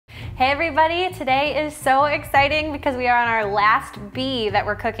Hey everybody, today is so exciting because we are on our last bee that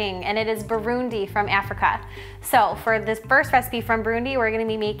we're cooking, and it is Burundi from Africa. So for this first recipe from Burundi, we're gonna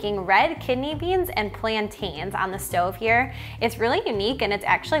be making red kidney beans and plantains on the stove here. It's really unique, and it's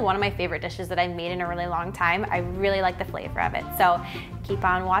actually one of my favorite dishes that I've made in a really long time. I really like the flavor of it. So keep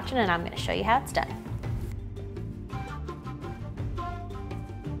on watching and I'm gonna show you how it's done.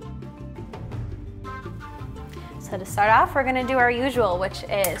 So to start off, we're gonna do our usual, which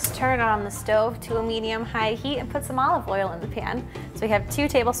is turn on the stove to a medium-high heat and put some olive oil in the pan. So we have 2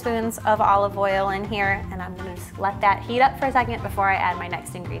 tablespoons of olive oil in here, and I'm gonna just let that heat up for a second before I add my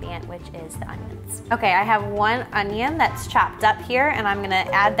next ingredient, which is the onions. Okay, I have 1 onion that's chopped up here, and I'm gonna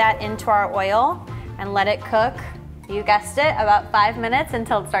add that into our oil and let it cook, you guessed it, about 5 minutes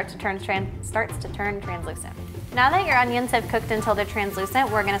until it starts to turn translucent. Now that your onions have cooked until they're translucent,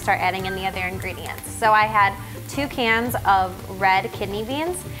 we're gonna start adding in the other ingredients. So I had 2 cans of red kidney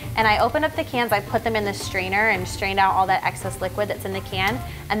beans, and I opened up the cans, I put them in the strainer and strained out all that excess liquid that's in the can,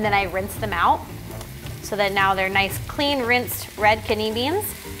 and then I rinsed them out so that now they're nice, clean, rinsed red kidney beans.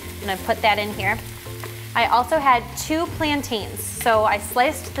 I'm gonna put that in here. I also had 2 plantains. So I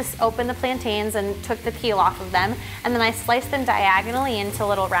sliced open the plantains and took the peel off of them, and then I sliced them diagonally into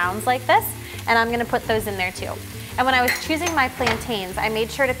little rounds like this, and I'm gonna put those in there too. And when I was choosing my plantains, I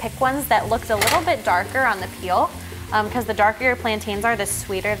made sure to pick ones that looked a little bit darker on the peel, because the darker your plantains are, the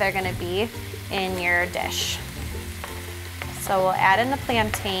sweeter they're gonna be in your dish. So we'll add in the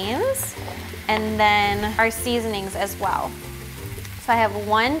plantains and then our seasonings as well. So I have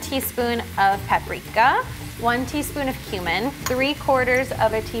 1 teaspoon of paprika, 1 teaspoon of cumin, 3/4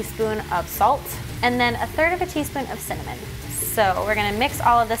 of a teaspoon of salt, and then 1/3 of a teaspoon of cinnamon. So we're gonna mix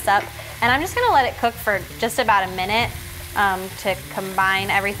all of this up, and I'm just gonna let it cook for just about a minute to combine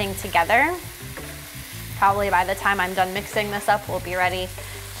everything together. Probably by the time I'm done mixing this up, we'll be ready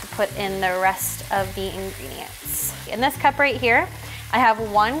to put in the rest of the ingredients. In this cup right here, I have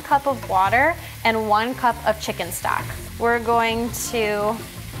 1 cup of water and 1 cup of chicken stock. We're going to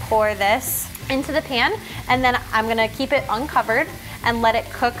pour this into the pan, and then I'm gonna keep it uncovered and let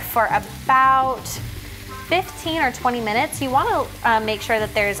it cook for about 15 or 20 minutes. You want to make sure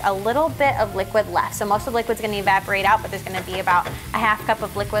that there's a little bit of liquid left. So most of the liquid's going to evaporate out, but there's going to be about a 1/2 cup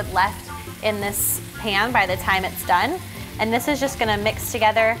of liquid left in this pan by the time it's done. And this is just going to mix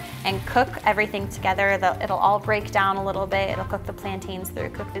together and cook everything together. It'll all break down a little bit. It'll cook the plantains through,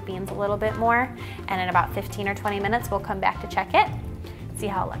 cook the beans a little bit more. And in about 15 or 20 minutes, we'll come back to check it, see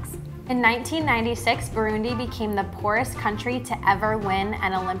how it looks. In 1996, Burundi became the poorest country to ever win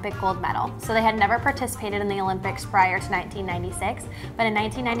an Olympic gold medal. So they had never participated in the Olympics prior to 1996, but in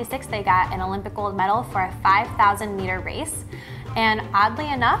 1996 they got an Olympic gold medal for a 5,000 meter race. And oddly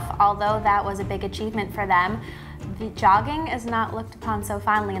enough, although that was a big achievement for them, the jogging is not looked upon so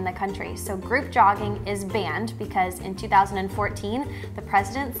fondly in the country. So group jogging is banned because in 2014, the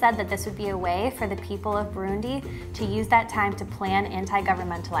president said that this would be a way for the people of Burundi to use that time to plan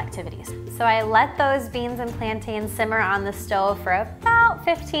anti-governmental activities. So I let those beans and plantains simmer on the stove for about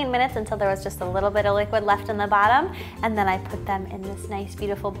 15 minutes until there was just a little bit of liquid left in the bottom, and then I put them in this nice,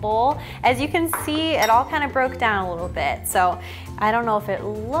 beautiful bowl. As you can see, it all kind of broke down a little bit. So I don't know if it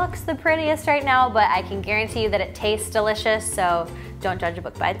looks the prettiest right now, but I can guarantee you that it tastes delicious, so don't judge a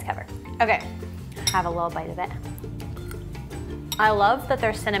book by its cover. Okay, have a little bite of it. I love that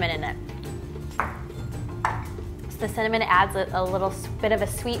there's cinnamon in it. So the cinnamon adds a little bit of a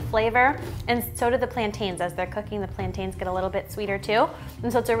sweet flavor, and so do the plantains. As they're cooking, the plantains get a little bit sweeter too.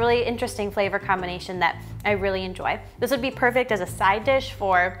 And so it's a really interesting flavor combination that I really enjoy. This would be perfect as a side dish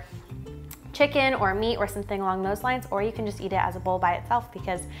for chicken or meat or something along those lines, or you can just eat it as a bowl by itself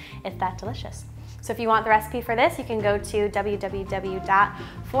because it's that delicious. So if you want the recipe for this, you can go to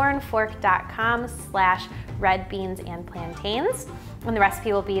www.forandfork.com/redbeansandplantains, and the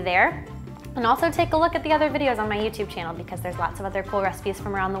recipe will be there. And also take a look at the other videos on my YouTube channel because there's lots of other cool recipes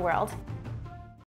from around the world.